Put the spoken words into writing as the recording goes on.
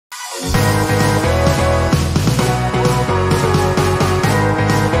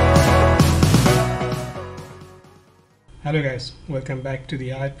Hello guys, welcome back to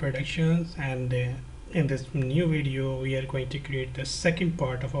the iProductions, and in this new video we are going to create the second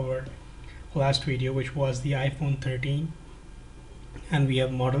part of our last video, which was the iPhone 13, and we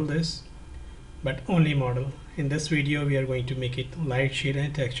have modeled this, but only model. In this video we are going to make it light shade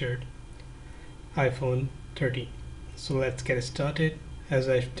and textured iPhone 13. So let's get started. As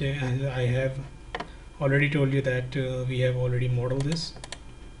I have already told you that we have already modeled this,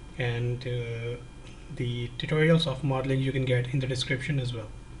 and the tutorials of modeling you can get in the description as well.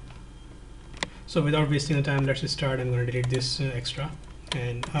 So without wasting the time, let's start. I'm going to delete this extra,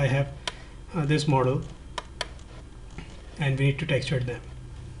 and I have this model, and we need to texture them.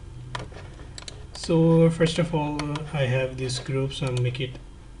 So first of all, I have this group, so I'll make it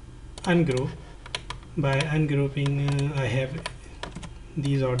ungroup. By ungrouping, I have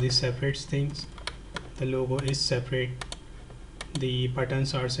these are the separate things. The logo is separate, the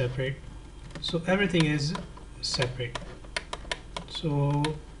buttons are separate, so everything is separate. So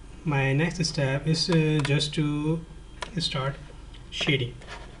my next step is just to start shading.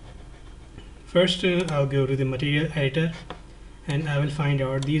 First I'll go to the material editor, and I will find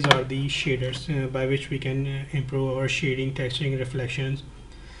out these are the shaders by which we can improve our shading, texturing, reflections,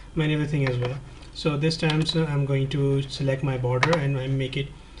 many other things as well. So this time I'm going to select my border and I make it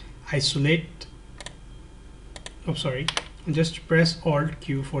isolate. Just press Alt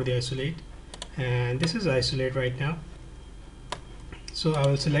Q for the isolate, and this is isolate right now. So I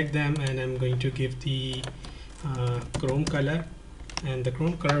will select them, and I'm going to give the chrome color, and the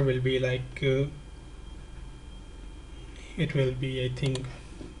chrome color will be like it will be, I think,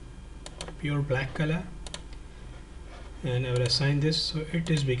 pure black color, and I will assign this so it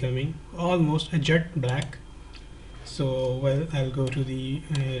is becoming almost a jet black. So well, I'll go to the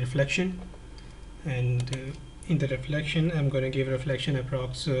reflection, and in the reflection I'm going to give reflection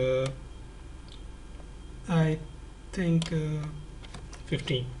approx I think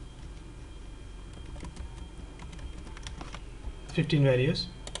 15 values.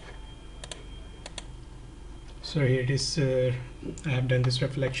 So here it is. I have done this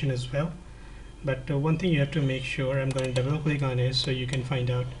reflection as well, but one thing you have to make sure, I'm going to double click on it so you can find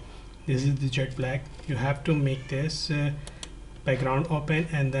out this is the jet black. You have to make this background open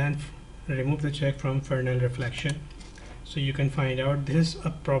and then remove the check from Fresnel reflection, so you can find out this is a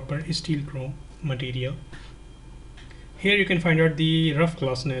proper steel chrome material. Here you can find out the rough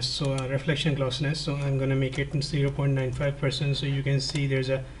glossiness, so reflection glossiness. So I'm going to make it 0.95%, so you can see there's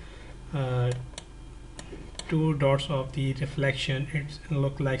a 2 dots of the reflection. It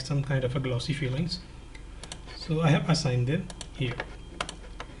look like some kind of a glossy feelings, so I have assigned them here.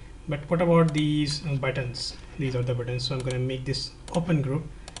 But what about these buttons? These are the buttons, so I'm going to make this open group,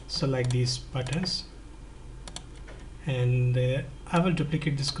 select these buttons, and I will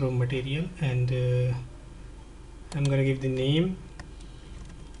duplicate this chrome material, and I'm going to give the name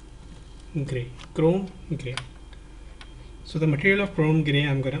gray, chrome gray. So the material of chrome gray,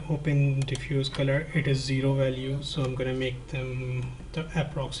 I'm going to open diffuse color. It is 0 value, so I'm going to make them the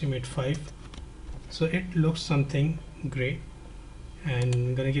approximate 5, so it looks something gray. And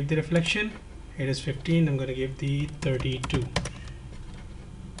I'm going to give the reflection, it is 15. I'm going to give the 32,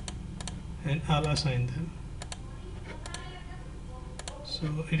 and I'll assign them. So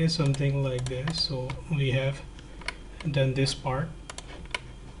it is something like this. So we have done this part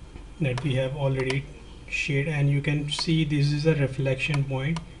that we have already shade, and you can see this is a reflection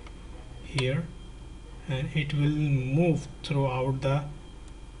point here, and it will move throughout the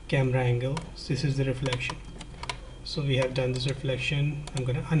camera angle. So this is the reflection. So we have done this reflection. I'm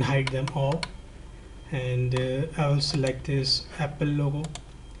going to unhide them all, and I will select this Apple logo,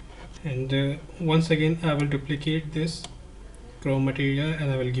 and once again I will duplicate this chrome material,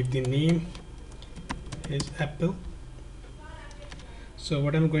 and I will give the name is Apple. So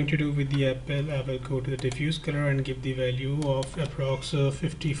what I'm going to do with the Apple, I will go to the diffuse color and give the value of approx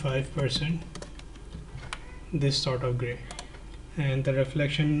 55%, this sort of gray, and the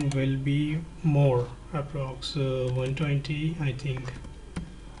reflection will be more, approx 120, I think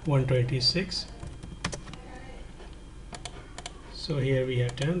 126. So here we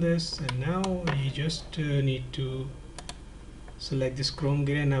have done this, and now we just need to select this chrome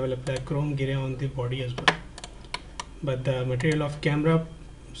gray, and I will apply chrome gray on the body as well. But the material of camera,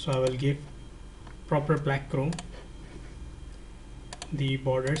 so I will give proper black chrome, the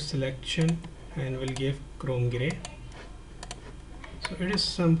border selection, and will give chrome gray. So it is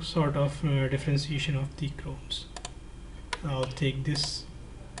some sort of differentiation of the chromes. I'll take this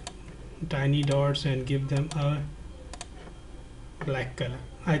tiny dots and give them a black color.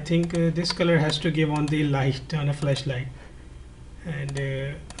 I think this color has to give on the light, on a flashlight, and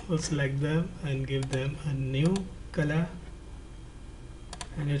we'll select them and give them a new color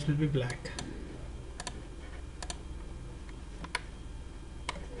and it will be black.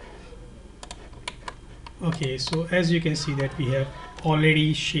 Okay, so as you can see that we have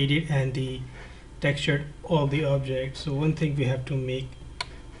already shaded and the textured all the objects. So one thing we have to make,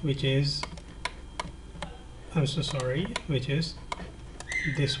 which is, I'm so sorry, which is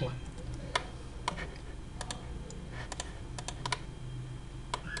this one.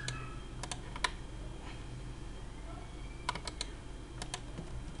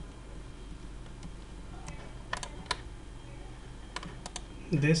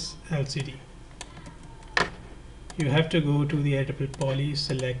 This LCD. You have to go to the editable poly,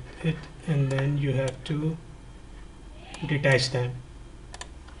 select it, and then you have to detach them.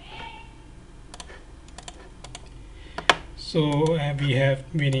 So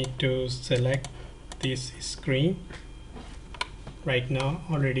we need to select this screen. Right now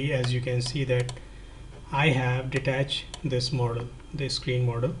already, as you can see that I have detached this model, the screen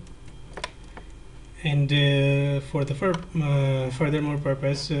model, and for the furthermore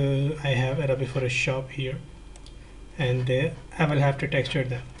purpose, I have Adobe Photoshop here, and I will have to texture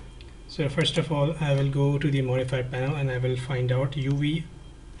them. So first of all, I will go to the modifier panel and I will find out UV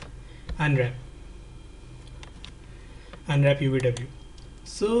unwrap UVW.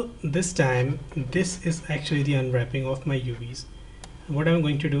 So this time, this is actually the unwrapping of my UVs. What I'm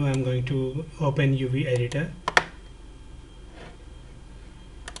going to do, I'm going to open UV editor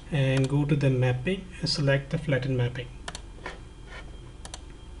and go to the mapping and select the flatten mapping.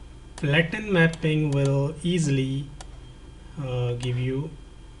 Flatten mapping will easily give you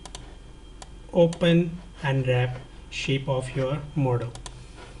open and wrap shape of your model.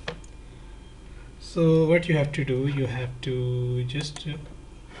 So what you have to do, you have to just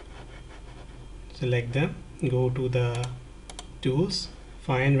select them, go to the tools,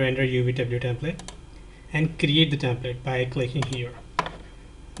 find render UVW template, and create the template by clicking here.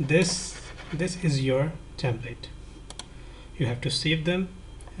 This is your template. You have to save them,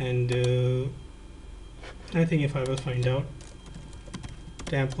 and I think if I will find out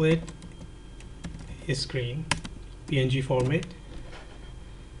template screen PNG format,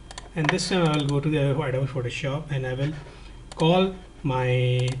 and this time I will go to the Adobe Photoshop and I will call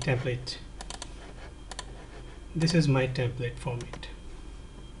my template. This is my template format,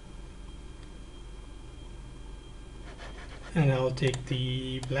 and I'll take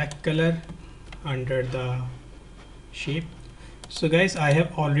the black color under the shape. So guys, I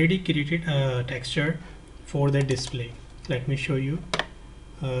have already created a texture for the display. Let me show you.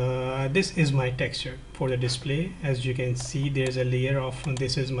 This is my texture for the display. As you can see, there's a layer of,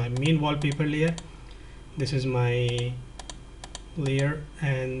 this is my main wallpaper layer, this is my layer,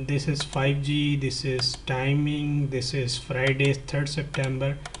 and this is 5G, this is timing, this is Friday 3rd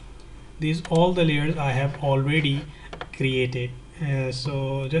September. These all the layers I have already created.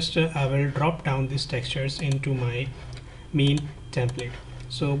 So just I will drop down these textures into my main template.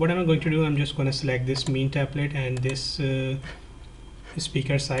 So what I'm going to do, I'm just going to select this main template and this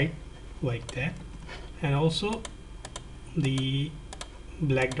speaker side like that, and also the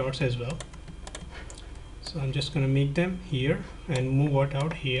black dots as well. So I'm just going to make them here and move it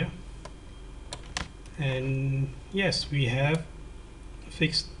out here, and yes, we have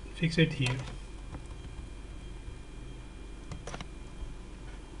fix it here.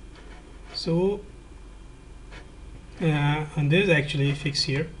 So and this is actually fixed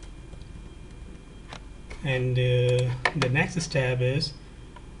here, and the next step is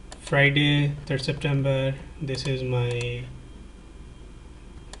Friday 3rd September. This is my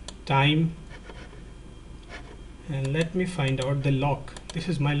time, and let me find out the lock. This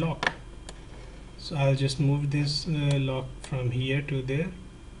is my lock, so I'll just move this lock from here to there,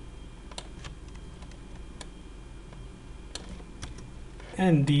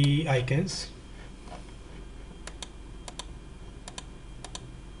 and the icons.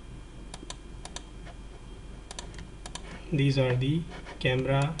 These are the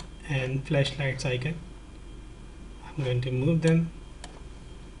camera and flashlights icon. I'm going to move them,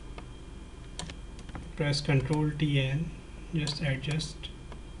 press Ctrl T and just adjust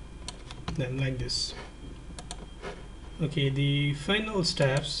them like this. Okay, the final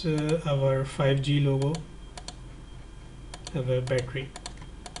steps, our 5G logo, our battery.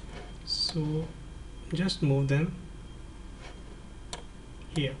 So just move them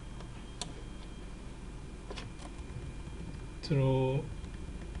here through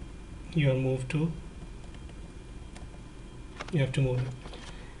your move tool. You have to move them,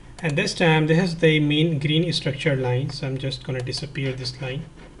 and this time this is the main green structure line, so I'm just going to disappear this line,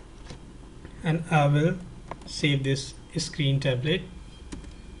 and I will save this screen template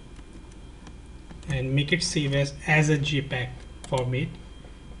and make it save as a JPEG format.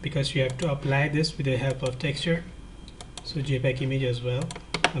 because you have to apply this with the help of texture. So JPEG image as well.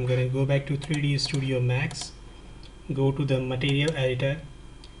 I'm going to go back to 3D Studio Max, go to the material editor,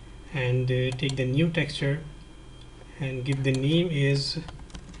 and take the new texture and give the name is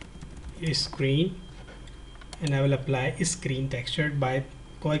screen, and I will apply screen texture by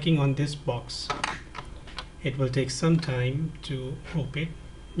clicking on this box. It will take some time to open.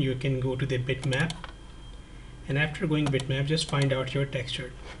 You can go to the bitmap, and after going bitmap, just find out your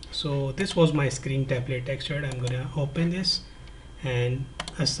texture. So this was my screen template texture. I'm gonna open this and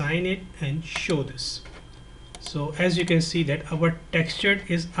assign it and show this. So as you can see that our texture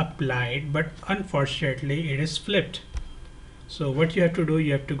is applied, but unfortunately it is flipped. So what you have to do,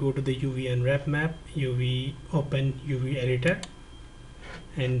 you have to go to the UV unwrap map, open UV editor,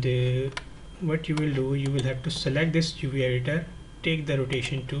 and what you will do, you will have to select this UV editor, take the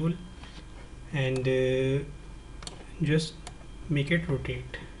rotation tool, and just make it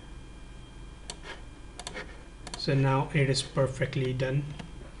rotate. So now it is perfectly done.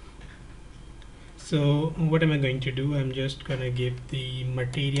 So what am I going to do? I'm just gonna give the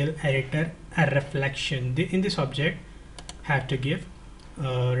material editor a reflection. In this object, have to give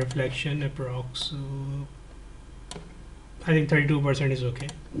reflection approx. I think 32% is okay.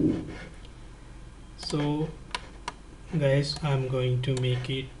 So guys, I'm going to make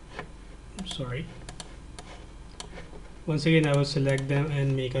it, sorry, once again I will select them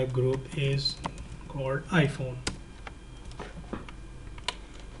and make a group is called iPhone.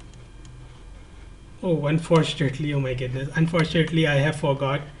 Oh, unfortunately, oh my goodness, unfortunately I have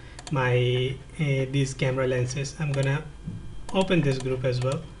forgot my these camera lenses. I'm gonna open this group as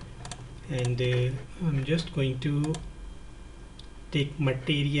well, and I'm just going to take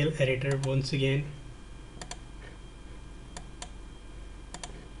material editor once again,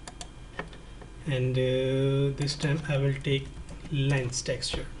 and this time I will take lens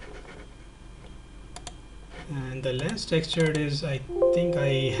texture, and the lens texture is, I think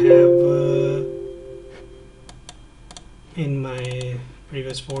I have in my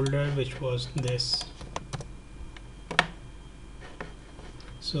previous folder, which was this.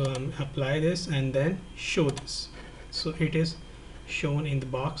 So apply this and then show this. So it is shown in the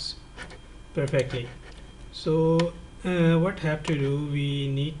box perfectly. So what have to do, we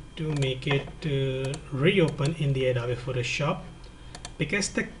need to make it reopen in the Adobe Photoshop, because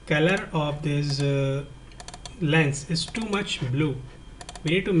the color of this lens is too much blue.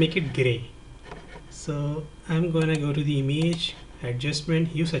 We need to make it gray. So I'm gonna go to the image, adjustment,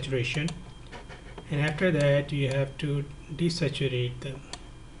 hue saturation, and after that you have to desaturate them.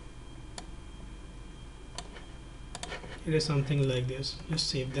 It is something like this. Just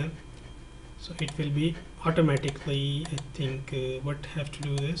save them, so it will be automatically, I think what have to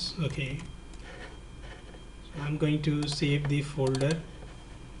do this. Okay, so I'm going to save the folder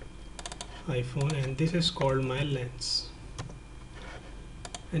iPhone, and this is called my lens,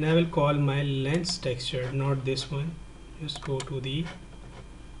 and I will call my lens texture, not this one. Just go to the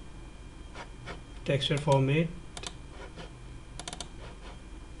texture format,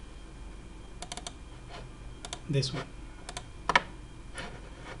 this one.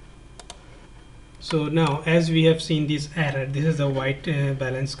 So now as we have seen this error, this is the white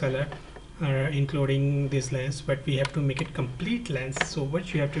balance color including this lens, but we have to make it complete lens. So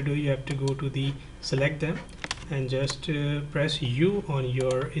what you have to do, you have to go to the select them and just press U on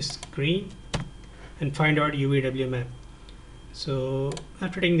your screen and find out UVW map. So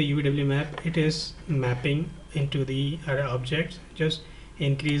after taking the UVW map, it is mapping into the other objects. Just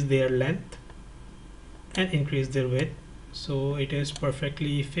increase their length and increase their width, so it is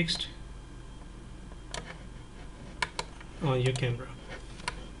perfectly fixed on your camera.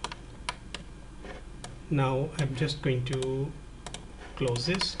 Now I'm just going to close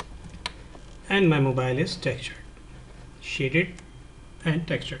this, and my mobile is textured, shaded and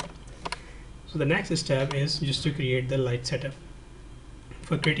textured. So the next step is just to create the light setup.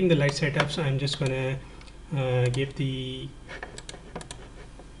 For creating the light setup, so I'm just gonna give the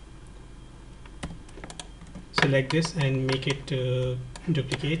select this and make it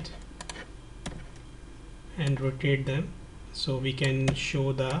duplicate and rotate them, so we can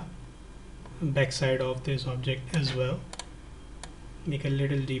show the backside of this object as well. Make a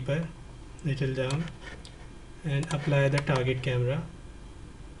little deeper, little down, and apply the target camera.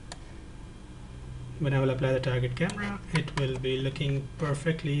 When I will apply the target camera, it will be looking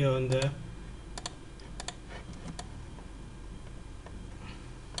perfectly on the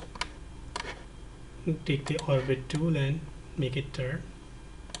take the orbit tool and make it turn.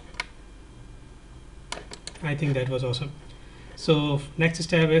 I think that was awesome. So next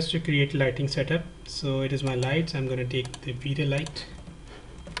step is to create lighting setup. So it is my lights. I'm going to take the video light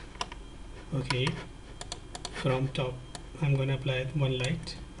Okay, from top I'm gonna apply one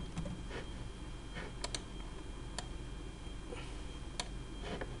light.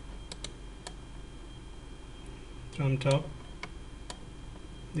 From top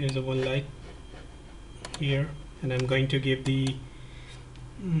there's a one light here, and I'm going to give the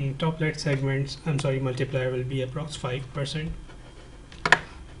top light segments, multiplier will be approx 5%.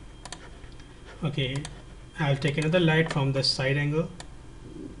 Okay, I'll take another light from the side angle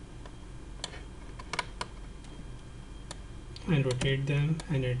and rotate them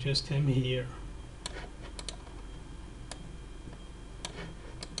and adjust them here.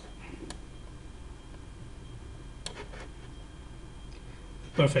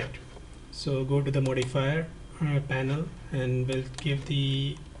 Perfect. So go to the modifier panel and we'll give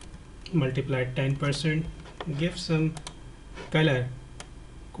the multiply 10%, give some color,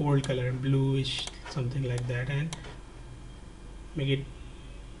 cold color, bluish, something like that, and make it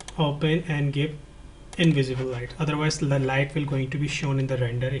open and give invisible light. Otherwise the light will going to be shown in the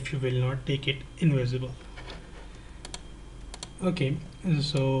render if you will not take it invisible. Okay,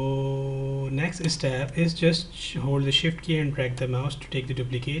 so next step is just hold the shift key and drag the mouse to take the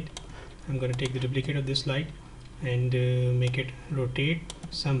duplicate. I'm going to take the duplicate of this light and make it rotate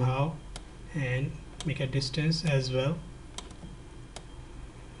somehow and make a distance as well,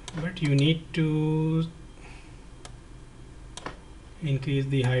 but you need to increase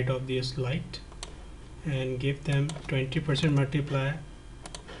the height of this light and give them 20% multiply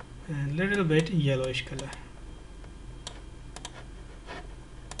and little bit yellowish color.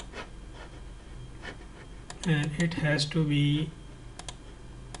 And it has to be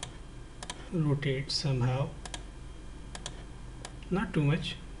rotate somehow, not too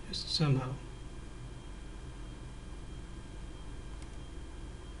much, just somehow.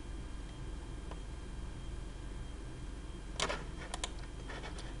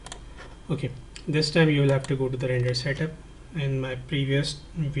 Okay, this time you will have to go to the render setup. In my previous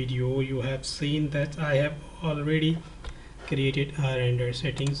video you have seen that I have already created a render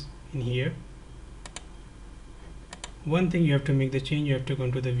settings in here. One thing you have to make the change, you have to go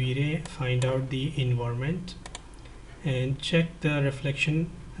to the Vray, find out the environment and check the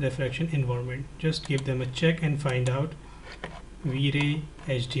reflection environment. Just give them a check and find out Vray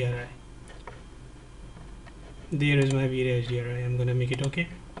HDRI. There is my Vray HDRI. I'm gonna make it okay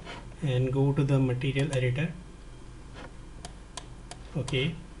and go to the material editor.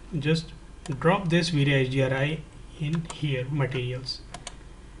 Okay, just drop this Vray HDRI in here, materials,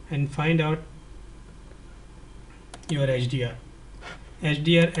 and find out your HDR.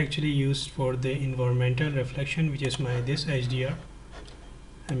 HDR actually used for the environmental reflection, which is this HDR.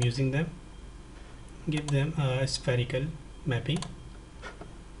 I'm using them. Give them a spherical mapping.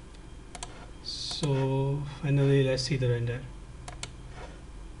 So finally let's see the render.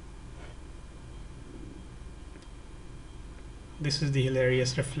 This is the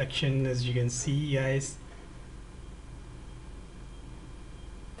hilarious reflection, as you can see, guys.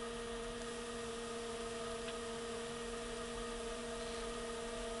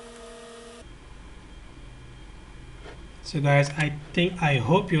 So guys, I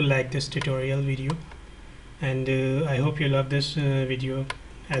hope you like this tutorial video, and I hope you love this video,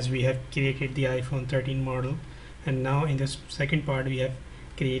 as we have created the iPhone 13 model, and now in this second part we have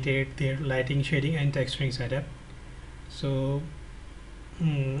created their lighting, shading and texturing setup. So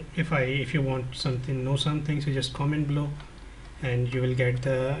if you want something, know something, so just comment below and you will get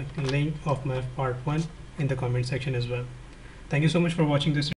the link of my part 1 in the comment section as well. Thank you so much for watching this.